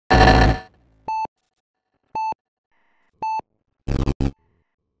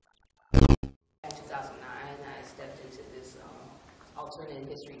alternate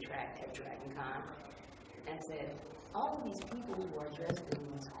history track at DragonCon and said, all of these people who are dressed in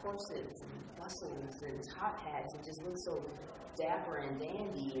these corsets and bustles and top hats and just look so dapper and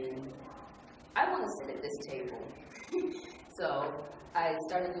dandy, and I want to sit at this table. So I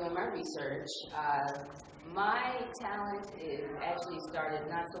started doing my research. My talent is actually started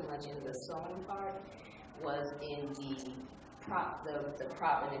not so much in the sewing part, was in the prop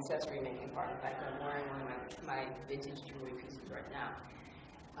and accessory making part. In fact, I'm wearing one of my vintage jewelry pieces right now.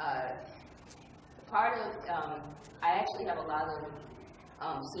 Part of, I actually have a lot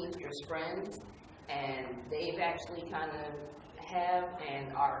of seamstress friends, and they've actually kind of have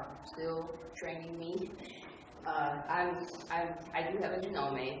and are still training me. I do have a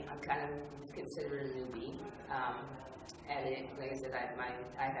Jannaea. I'm kind of considered a newbie at it. Like I said,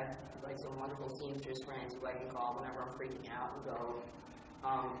 I have like some wonderful seamstress friends who I can call whenever I'm freaking out and go,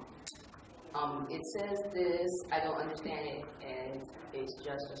 it says this, I don't understand it, and it's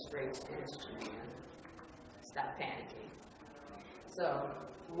just a straight stitch, man. Stop panicking. So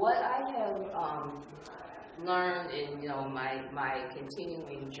what I have learned in my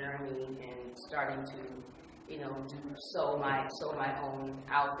continuing journey and starting to sew my own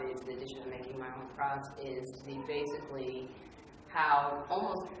outfits in addition to making my own products is to be basically how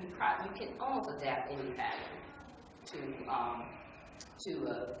you can almost adapt any pattern to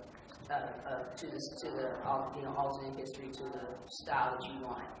the alternate history, to the style that you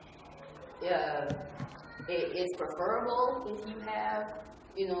want. It's preferable if you have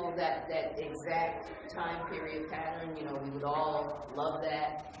that exact time period pattern. We would all love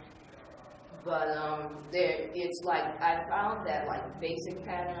that. But it's like I found that like basic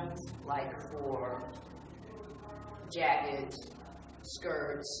patterns, like for jackets,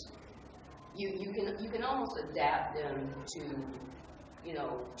 skirts, you can almost adapt them to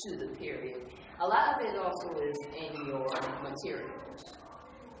the period. A lot of it also is in your materials.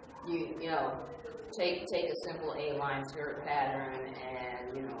 Take a simple A-line skirt pattern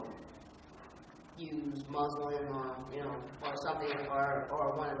and use muslin or something,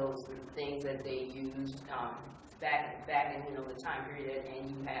 or one of those things that they used back in the time period,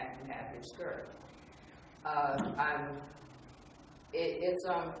 and you have your skirt.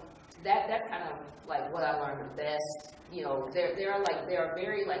 That's kind of like what I learned the best. There are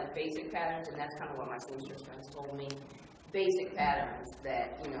very like basic patterns, and that's kind of what my seamstress friends told me. Basic patterns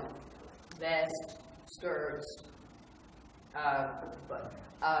that vest, skirts.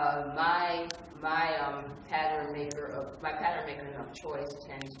 My pattern maker of choice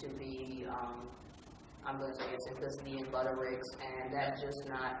tends to be I'm going to say simplicity and buttericks, and that's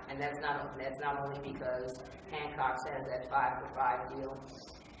not only because Hancock's has that 5 for 5 deal.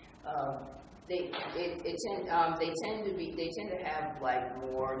 They tend to have like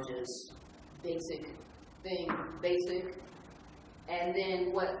more just basic, and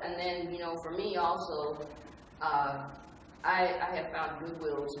then for me also, I have found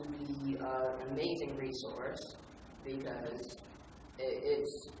Goodwill to be an amazing resource because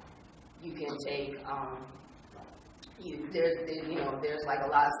you can take there's like a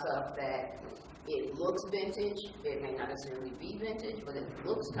lot of stuff that it looks vintage. It may not necessarily be vintage, but it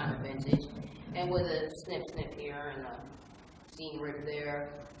looks kind of vintage. And with a snip here and a seam rip there,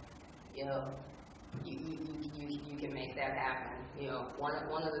 you can make that happen.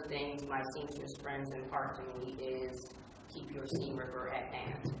 One of the things my seamstress friends impart to me is keep your seam ripper at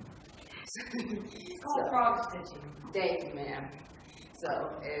hand. It's called frog stitching. Thank you, ma'am. So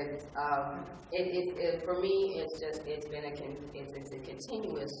for me, it's a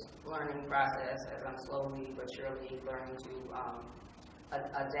continuous learning process as I'm slowly but surely learning to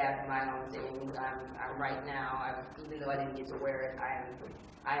adapt my own things. I'm right now, even though I didn't get to wear it,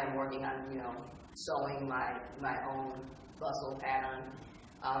 I am working on sewing my own bustle pattern,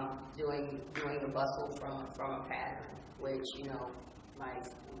 doing the bustle from a pattern, which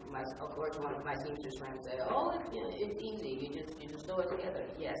of course, one of my seamstress friends say, "Oh, it's easy. You just sew it together."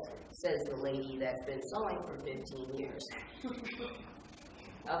 Yes, says the lady that's been sewing for 15 years.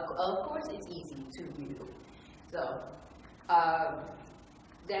 Of course, it's easy to you. So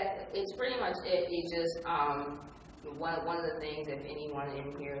that it's pretty much it. It's just one of the things. If anyone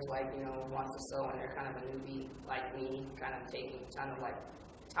in here is like wants to sew and they're kind of a newbie like me, kind of like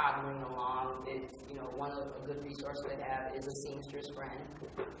toddling along, it's a good resource to have is a seamstress friend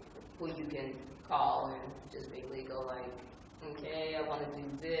who you can call and just basically go like, okay, I want to do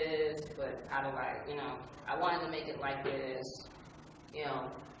this, but how do I wanted to make it like this,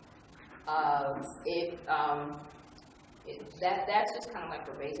 That's just kind of like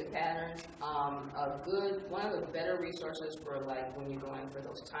for basic patterns. One of the better resources for like when you're going for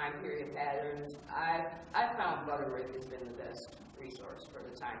those time period patterns, I found Butterick has been the best resource for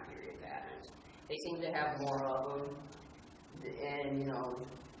the time period patterns. They seem to have more of them, and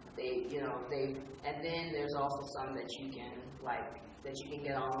and then there's also some that you can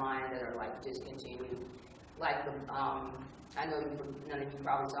get online that are like discontinued, like the I know none of you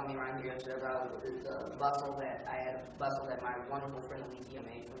probably saw me around here about the bustle that I had my wonderful friend Alicia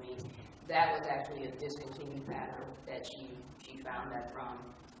made for me. That was actually a discontinued pattern that she found that from.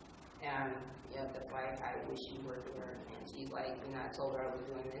 And that's why I wish she worked with her. And she's like, I told her I was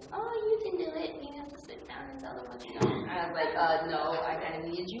doing this. Oh, you can do it. You have to sit down and tell them what you know. And I was like, no, I kind of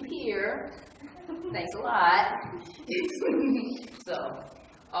needed you here. Thanks a lot. So.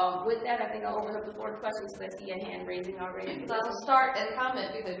 With that, I think I'll open up the floor to questions because I see a hand raising already. So I'll start and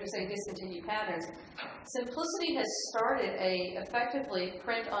comment because we say discontinued patterns. Simplicity has started effectively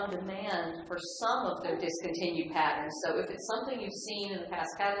print on demand for some of their discontinued patterns. So if it's something you've seen in the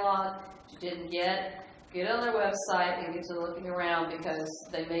past catalog you didn't get on their website and get to looking around because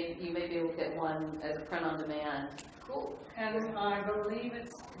you may be able to get one as a print on demand. Cool. And I believe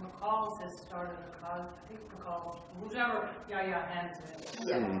it's McCall's has started I think McCall's, whichever Yaya hands it.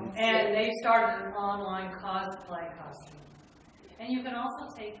 Yeah. And they started an online cosplay costume. And you can also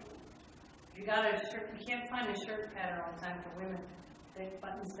take, if you got a shirt, you can't find a shirt pattern all the time for women. They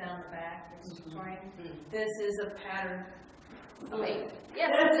buttons down the back. This is a pattern. Okay.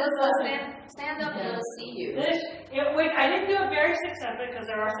 Yes, let's stand up and let's see you. I didn't do it very successfully because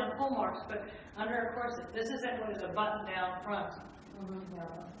there are some pull marks, but under a corset, this is it with a button down front.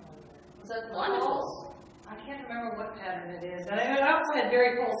 Is that wonderful? I can't remember what pattern it is. And I also had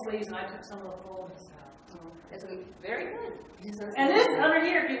very full sleeves, and I took some of the fullness out. It's very good. And this under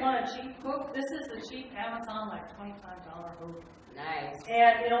here, if you want a cheap hook, this is the cheap Amazon, like $25 hook. Nice.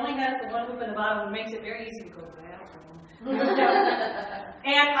 And it only has the one hook in the bottom, and makes it very easy to go back. And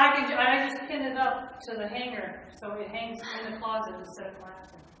I just pin it up to the hanger, so it hangs in the closet instead of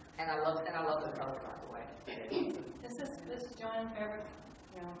plastic. And I love the color, by the way. This is Joanne fabric,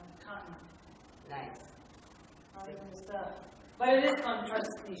 cotton. Nice. Not even the stuff. But it is fun to trust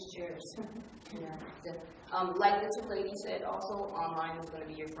these chairs. Yeah. Like the two ladies said, also online is going to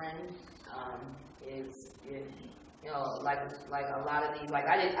be your friend. Like a lot of these, like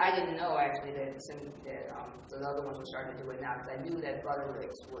I didn't know actually that the other ones were starting to do it now because I knew that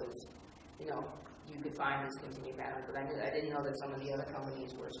Butterick was, you could find this continued pattern, but I didn't know that some of the other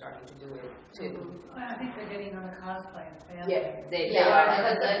companies were starting to do it too. I think they're getting on the cosplay. Yeah, they are.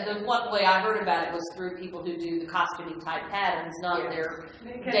 The one way I heard about it was through people who do the costuming type patterns, not their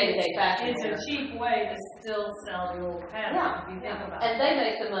day-to-day fashion. It's a cheap way to still sell the old pattern. If you think about it. And they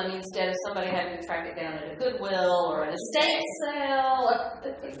make the money instead of somebody having to track it down at a Goodwill or an estate sale.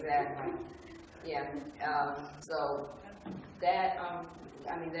 Exactly. Yeah. So that.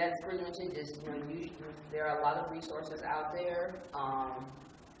 That's pretty much it. Just there are a lot of resources out there. Also,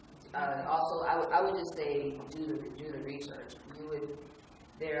 I would just say do the research.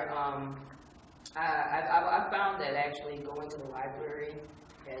 I found that actually going to the library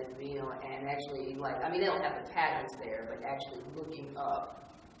has and actually they don't have the patterns there, but actually looking up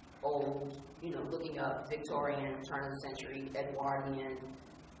looking up Victorian, turn of the century, Edwardian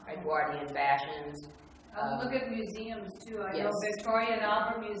fashions. Look at museums too. I know Victoria and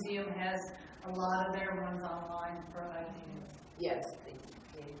Albert Museum has a lot of their ones online for ideas. Yes. They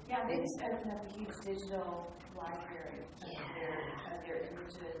just opened up a huge digital library of their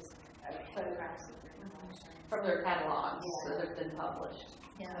images, photographs from their catalogs that have been published.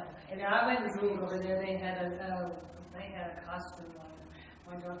 Yeah. And I went to Google over there. They had a costume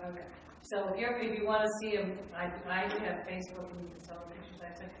one. Okay. So here, if you want to see them, I do have Facebook and you can sell pictures. I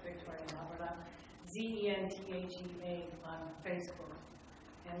took Victoria and Albert on ZENTHEA on Facebook.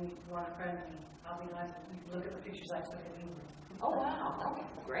 And you want to friend me, I'll be glad to look at the pictures I took in England. Oh, wow. Okay.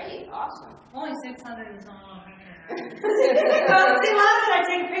 Great. Awesome. Only 600 and so on. See, last I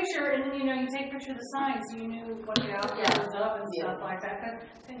take a picture, and you take a picture of the signs, so you knew what the outfit was up and stuff like that.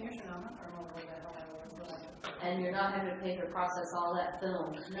 10 years from now, I'm not going to remember what the hell I was. And you're not having to pay to process all that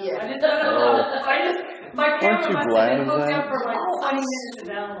film. No, yeah. My camera must have been hooked up for like 20 minutes to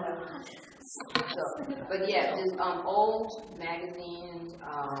download. But yeah, just old magazines.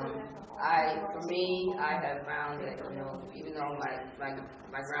 For me, I have found that even though my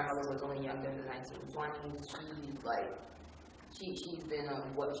grandmother was only young in the 1920s, she's been a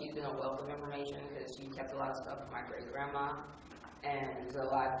wealth of information because she kept a lot of stuff from my great grandma, and so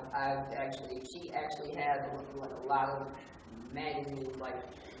she actually has a lot of magazines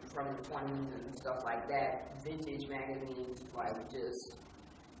from the 20s and stuff like that, vintage magazines, like just,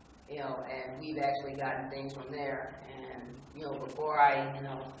 and we've actually gotten things from there. And, before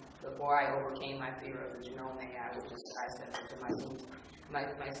I overcame my fear of the Jannaea, I said it to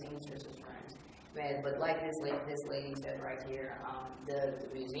my seamstresses friends. But like this lady said right here, the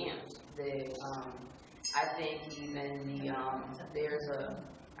museums, I think even there's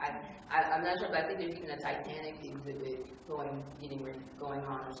I'm not sure, but I think there's even a Titanic exhibit going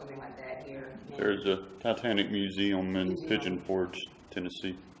on or something like that here. There's a Titanic museum in Pigeon Forge,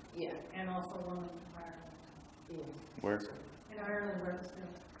 Tennessee. Yeah. And also one in Ireland. Yeah. Where? In Ireland, where it's still.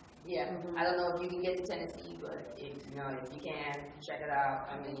 Yeah. Mm-hmm. I don't know if you can get to Tennessee, but if you can, check it out.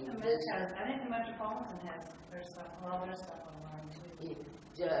 I mean, I think the Metropolitan has their stuff, a lot of their stuff online too.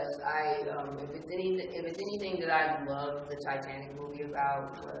 If it's anything that I love the Titanic movie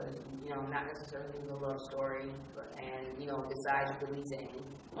about was, not necessarily the love story, and besides Billy Zane,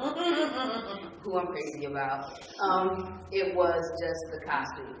 who I'm crazy about, it was just the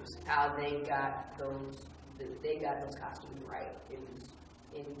costumes, how they got those costumes right.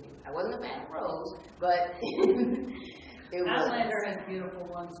 I wasn't a fan of Rose, but it was. Outlander has beautiful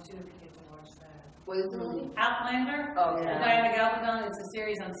ones too, if you get to watch that. What is the movie? Outlander? Oh, The yeah. Diana Gabaldon, it's a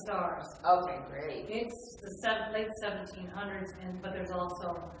series on Stars. Okay, great. It's the late 1700s, but there's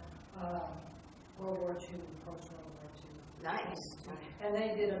also World War II, post-World War II. Nice. And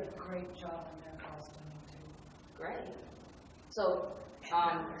they did a great job in their costuming too. Great. So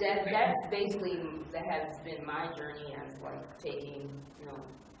that's basically that has been my journey as like taking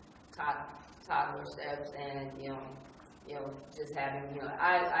toddler steps and just having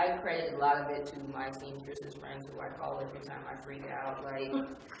I credit a lot of it to my seamstresses friends who I call every time I freak out like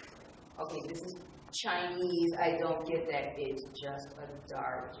okay, this is Chinese, I don't get that, it's just a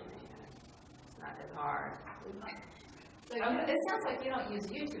dart, it's not that hard. So it sounds like you don't use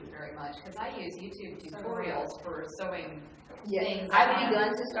YouTube very much, because I use YouTube tutorials for sewing things. I've begun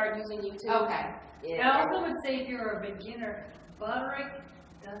to start using YouTube. Okay. Yeah. I also would say if you're a beginner, Butterick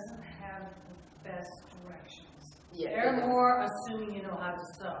doesn't have the best directions. Yeah, They're more assuming you know how to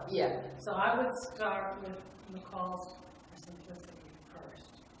sew. Yeah. So I would start with McCall's for simplicity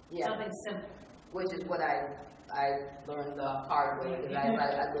first. Yeah. Something simple. Which is what I learned the hard way, because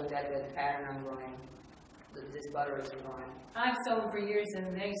I looked at the pattern, I'm going, this butter is going. I've sewn for years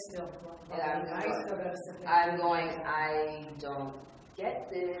and they still I still got to sit there. I'm going, I don't get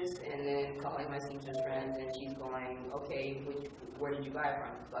this, and then calling my seamstress friend, and she's going, okay, where did you buy it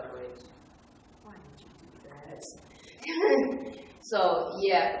from? Butterick's. Why did you do that? So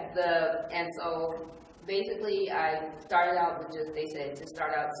so basically I started out with just, they said to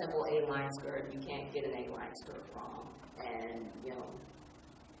start out simple A-line skirt, you can't get an A-line skirt wrong, and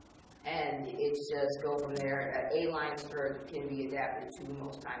and it's just go from there. An A-line skirt can be adapted to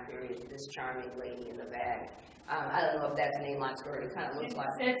most time periods. This charming lady in the back. I don't know if that's an A-line skirt. It kind of looks like.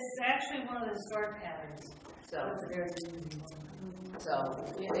 It's actually one of the historic patterns. So. It's a very easy one. So.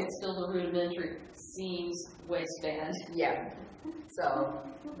 It's still the rudimentary seams waistband. Yeah. So.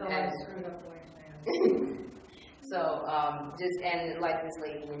 The one screwed up waistband. So, and like this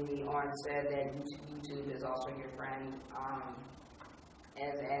lady in the orange said, that YouTube is also your friend.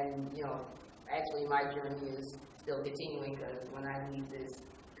 And actually my journey is still continuing, because when I leave this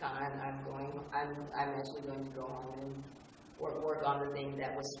con, I'm actually going to go home and work on the thing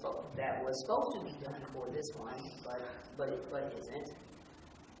that was supposed to be done for this one, but isn't.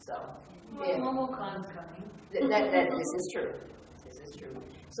 So, yeah. MomoCon's coming. This is true. This is true.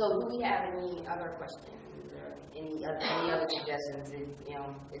 So, do we have any other questions or any other suggestions?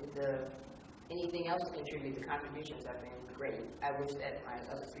 Anything else to contribute? The contributions have been great. I wish that my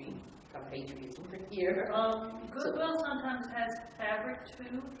other three compatriots were here. Goodwill sometimes has fabric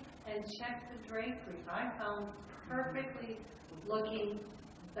too, and check the drapery. I found perfectly looking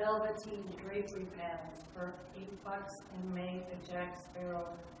velveteen drapery patterns for $8 and made a Jack Sparrow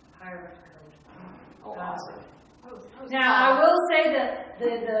pirate coat. Oh, awesome. Now I will say that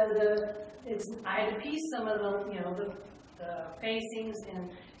I had to piece some of the facings and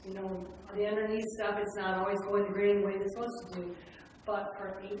the underneath stuff. It's not always going the grain the way it's supposed to do. But for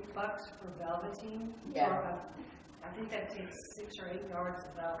 $8 for velveteen, yeah. I think that takes 6 or 8 yards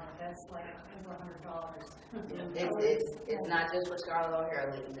of velvet. That's like over $100. It's not just for Scarlett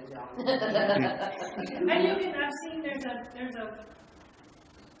O'Hara, ladies and gentlemen. And I've seen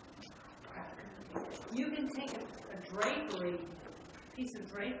you can take a piece of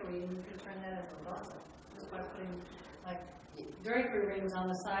drapery, and you can turn that into a buzzer just by putting drapery rings on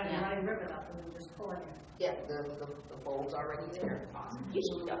the side and I rip it up and then just pull it in. Yeah, the fold's already there. Awesome. You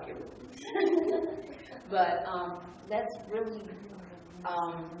should up your But that's really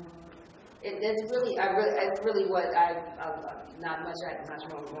It's really what not much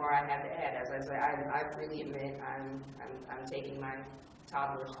more I have to add. As I say, I really admit I'm taking my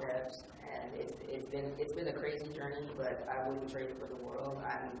toddler steps, and it's been a crazy journey, but I wouldn't trade it for the world.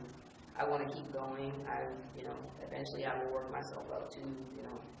 I want to keep going. Eventually I will work myself up to,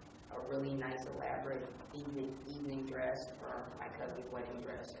 a really nice, elaborate evening dress for my cousin's wedding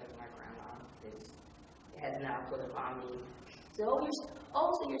dress, as my grandma has now put upon me. So,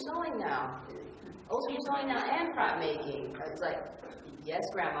 so you're sewing now. Oh, so you're sewing now and prop making. It's like, yes,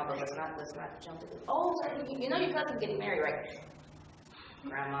 Grandma, but let's not jump into. Oh, so you know your cousin's getting married, right?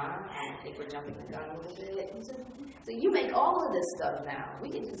 Grandma, I think we're jumping the gun a little bit. So you make all of this stuff now. We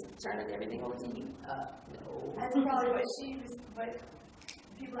can just turn everything over to you. No. That's probably what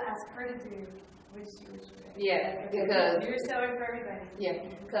people ask her to do, which she was doing. Yeah, because you're sewing for everybody. Yeah,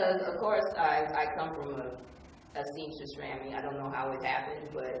 because of course I come from a seamstress family. I don't know how it happened,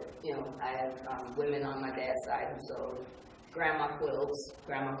 but I have women on my dad's side who sewed. Grandma quilts,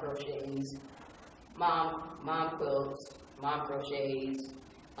 grandma crochets, mom quilts, mom crochets.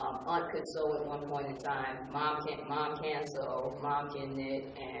 Aunt could sew at one point in time. Mom can sew. Mom can knit,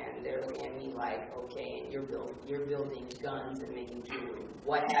 and they're looking at me like, okay, and you're building guns and making jewelry.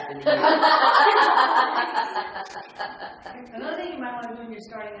 What happened to you? Another thing you might want to do when you're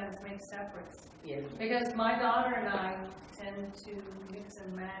starting out is make separates. Yeah. Because my daughter and I tend to mix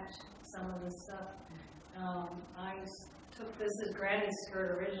and match some of the stuff. I took this as Granny's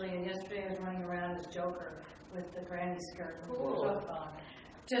skirt originally, and yesterday I was running around as Joker with the Granny skirt and Cool. on,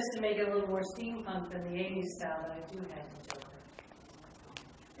 just to make it a little more steampunk than the 80s style that I do have in Joker.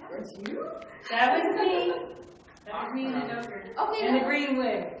 That was you? That was me. That was me in the Joker. Okay. And the green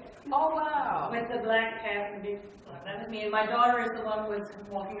wig. Oh wow. With the black cap and big. That was me. And my daughter is the one who's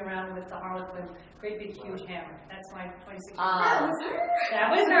walking around with the Harlequin, great big huge hammer. That's my 26 year old. That was her? That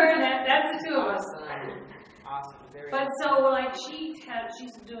was her. That's the two of us. Awesome. Very But so, like, she's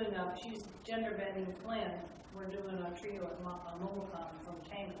gender bending Flynn. We're doing a trio at AnachroCon from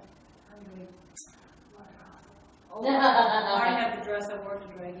Canada. I'm doing, I already have the dress I wore to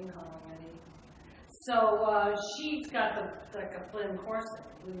Dragon Con already. So, she's got like a Flynn corset,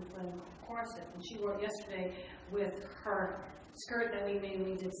 blue Flynn corset, and she wore it yesterday with her skirt that we made when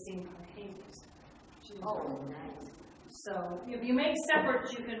we did steampunk Hades. nice. So, if you make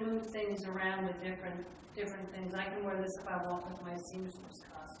separates, you can move things around with different things. I can wear this if I walk with my seamstress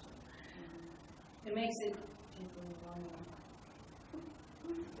costume. It makes it particularly vulnerable.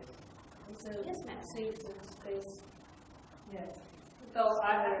 So, Yes, ma'am. saves the space. Yes. So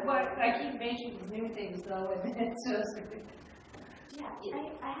I keep making these new things though, and it's just. Yeah,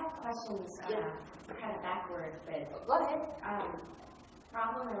 I have questions kind of backwards, but Go ahead.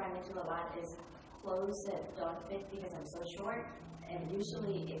 problem I run into a lot is clothes that don't fit because I'm so short, and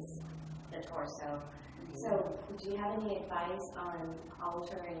usually it's the torso. So do you have any advice on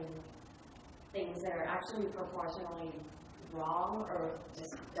altering things that are actually proportionally wrong, or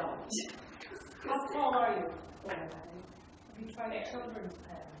just don't? How tall are you? Have you tried children's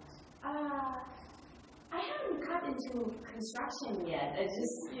patterns? I haven't got into construction yet. I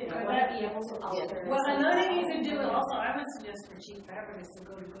just, want to be able to alter. Well, another thing you can do also, I would suggest for cheap fabric is to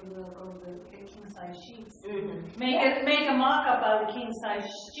go to Goodwill, go to the king size sheets. Mm-hmm. Make a mock-up out of the king size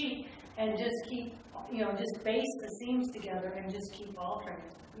sheet and just keep, just base the seams together and just keep altering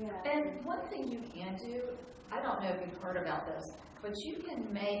it. Yeah. And one thing you can do, I don't know if you've heard about this, but you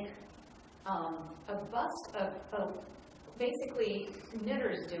can make a bust of basically,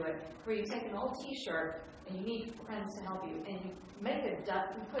 knitters do it, where you take an old T-shirt and you need friends to help you, and you make a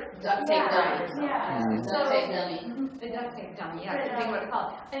duct tape dummy. Yeah. Duct tape dummy. A duct tape dummy, yeah, I can't think what it's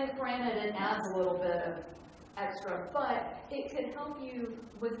called. And granted, it adds a little bit of extra, but it could help you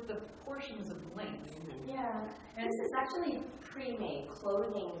with the portions of length. Yeah. And this is actually pre-made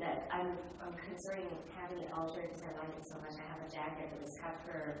clothing that I'm considering having it altered because I like it so much. I have a jacket that was cut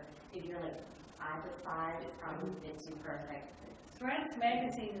for, if you're like 5'5", it probably fits you perfect. Threads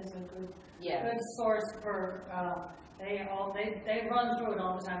magazine is a good source for. They run through it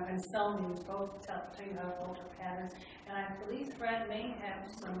all the time, and some use both tell you how to alter patterns. And I believe Thread may have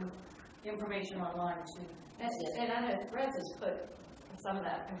some information online too. And I know Threads has put some of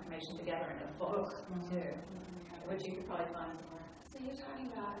that information together in a book too, which you could probably find somewhere. So you're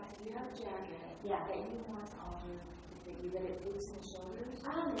talking about if you have a jacket that you want to alter, that it fits in the shoulders?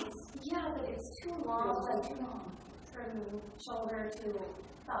 But it's too long. From shoulder to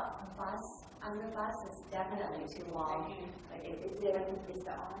bust, under bust, it's definitely too long. Like is the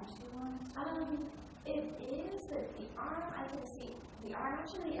arm too long? It is, but the arm, I can see, the arm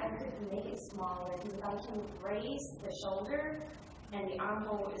actually, I could make it smaller because if I can raise the shoulder, and the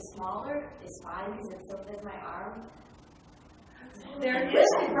armhole is smaller, is fine because it still fits my arm. There is.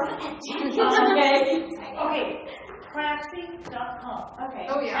 Okay. Craftsy.com. Okay.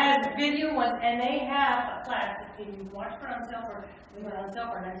 Oh, yeah. Has video ones, and they have a class. If you watch her on sale for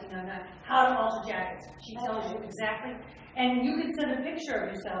 $19.99, how to alter jackets. She tells you exactly, and you can send a picture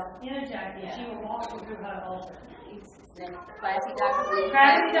of yourself in a jacket, and she will walk you through how to alter.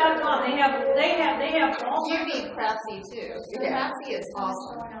 Craftsy.com. They have all. You need Craftsy too. Craftsy is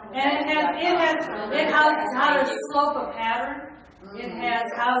awesome. And it has how to slope a pattern. It has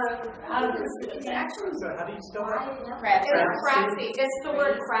how to How do you spell that? It's Craftsy. It's the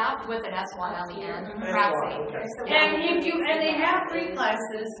word craft with an S1 on the end. Craftsy. And they have free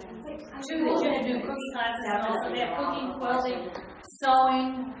classes too that you can do cooking classes, and also they have cooking, quilting,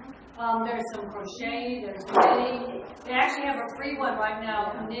 sewing. There's some crochet. There's knitting. They actually have a free one right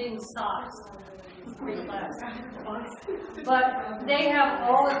now, knitting socks. Free class. But they have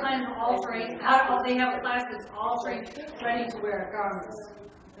all the kinds of altering. They have classes altering ready-to-wear garments.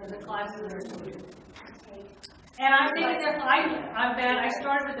 There's a class in there too. And I think I'm bad. I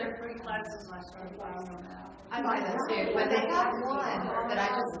started with their free classes and I started buying them out. I buy those too, but they have one that I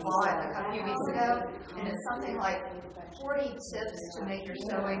just bought a few weeks ago, and it's something like 40 tips to make your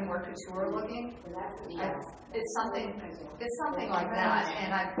sewing more couture looking. It's something like that,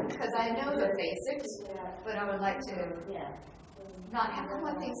 and because I know the basics, but I would like to not have, I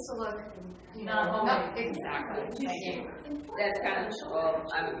want things to look, not exactly. Thank you. That's kind of,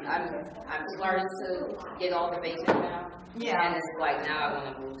 I'm starting to get all the basics now. Yeah. And it's like now I want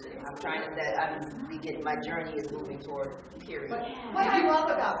to move to, my journey is moving toward period. What I love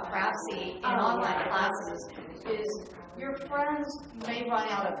about Craftsy and online classes is your friends may run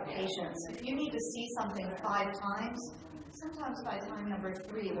out of patience. If you need to see something 5 times, sometimes by time number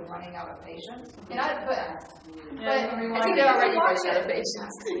 3, they're running out of patience. And I think they're already running out of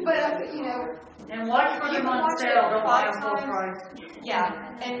patience. But and watch for them on sale. They'll buy them full price. Yeah,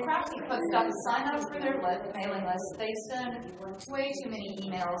 and Craftsy puts stuff, sign up for their mailing list. They send way too many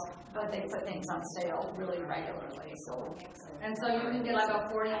emails, but they put things on sale really regularly. And so you can get like a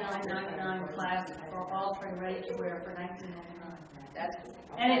 $49.99 class for altering ready to wear for $19.99.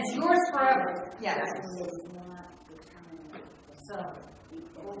 And it's yours forever. Yes. So,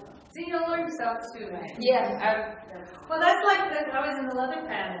 see, you'll learn stuff too. Yeah. Well, that's like I was in the leather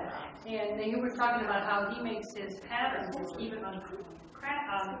panel, and you were talking about how he makes his patterns, even on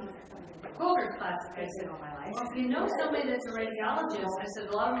quilter's class. I said, well, if you know somebody that's a radiologist, I said,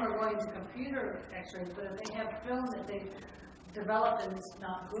 a lot of them are going to computer x-rays, but if they have film that they developed and it's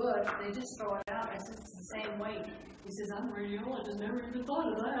not good, they just throw it out. I said, it's the same way. He says, I'm a radiologist, never even thought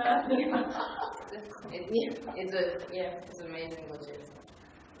of that. It's amazing what it is.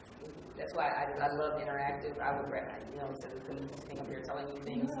 That's why I love interactive. I would recommend, instead of sitting up here telling you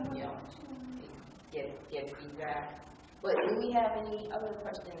things, get feedback. But do we have any other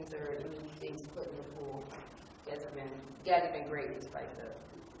questions or any things put in the pool? You guys have been great despite the.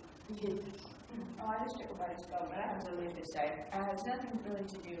 I just took a bite of spell, but I have to leave to say. It has nothing really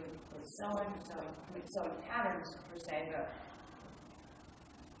to do with sewing patterns per se, but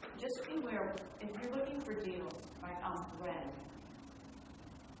just be aware if you're looking for deals, like on thread.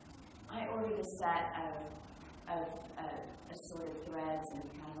 I ordered a set of assorted threads and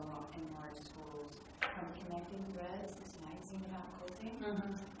kind of enlarged spools from Connecting Threads, this magazine about quilting.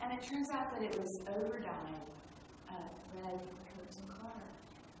 Mm-hmm. And it turns out that it was overdyed thread coats and color.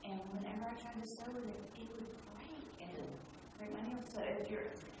 And whenever I tried to sew with it, it would break and break my nails. So if you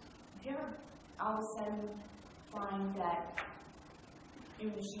ever all of a sudden find that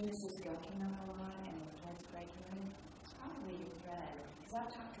your machine is just gunking up a lot and the thread's breaking, it's probably your thread. Because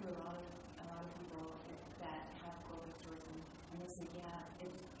I've talked to a lot of people that have quilting stores and they say,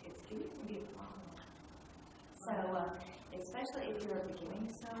 it's getting to be a problem. So especially if you're a beginning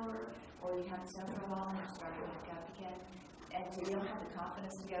sewer or you haven't sewn for a while and you're starting back up again, and so you don't have the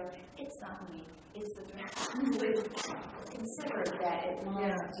confidence to go, it's not me, it's the thread. Consider that it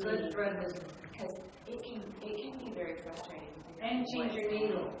must be thread because it can be very frustrating. And change your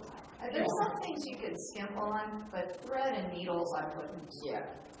needle. There's some things you could skimp on, but thread and needles I wouldn't. Yeah.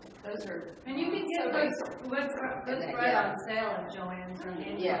 Those are. And you can get good thread on sale at Joann's or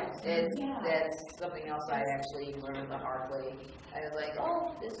Handy. Yeah, that's something else I actually learned the hard way. I was like,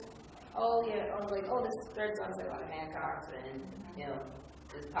 this thread's on sale at Hancock's, and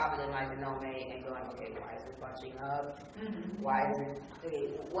just popping in my Jannaea and going, okay, why is it bunching up? Mm-hmm.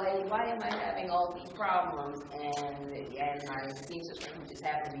 Why am I having all these problems? And my seamstress who just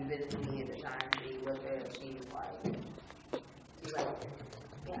happened to be visiting me at the time, she looked at it and she was like,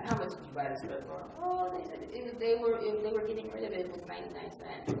 how much did you buy this drug for? Oh, they said if they were getting rid of it, it was 99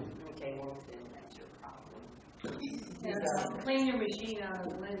 cents. Okay, well then that's your problem. Yeah, clean your machine out of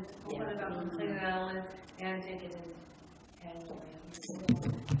the lid, open Yeah. it up and clean it out of the lid, and take it in.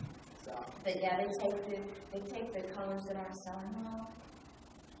 So, But yeah, they take the colors that aren't selling well,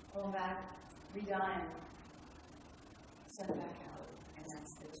 pull them back, redye them, send it back out, and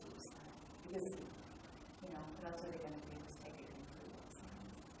that's the cheap stuff. Because, you know, what else are they gonna do, is take it and improve it.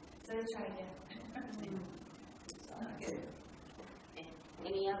 So they try to get good.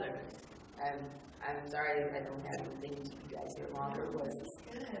 Any others? I'm sorry if I don't have anything to keep you guys here longer, but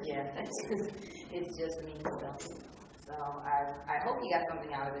yeah, it's just me. So I hope you got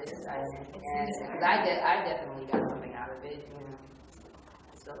something out of it. I definitely got something out of it. You know.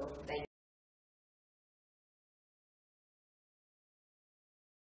 So thank you.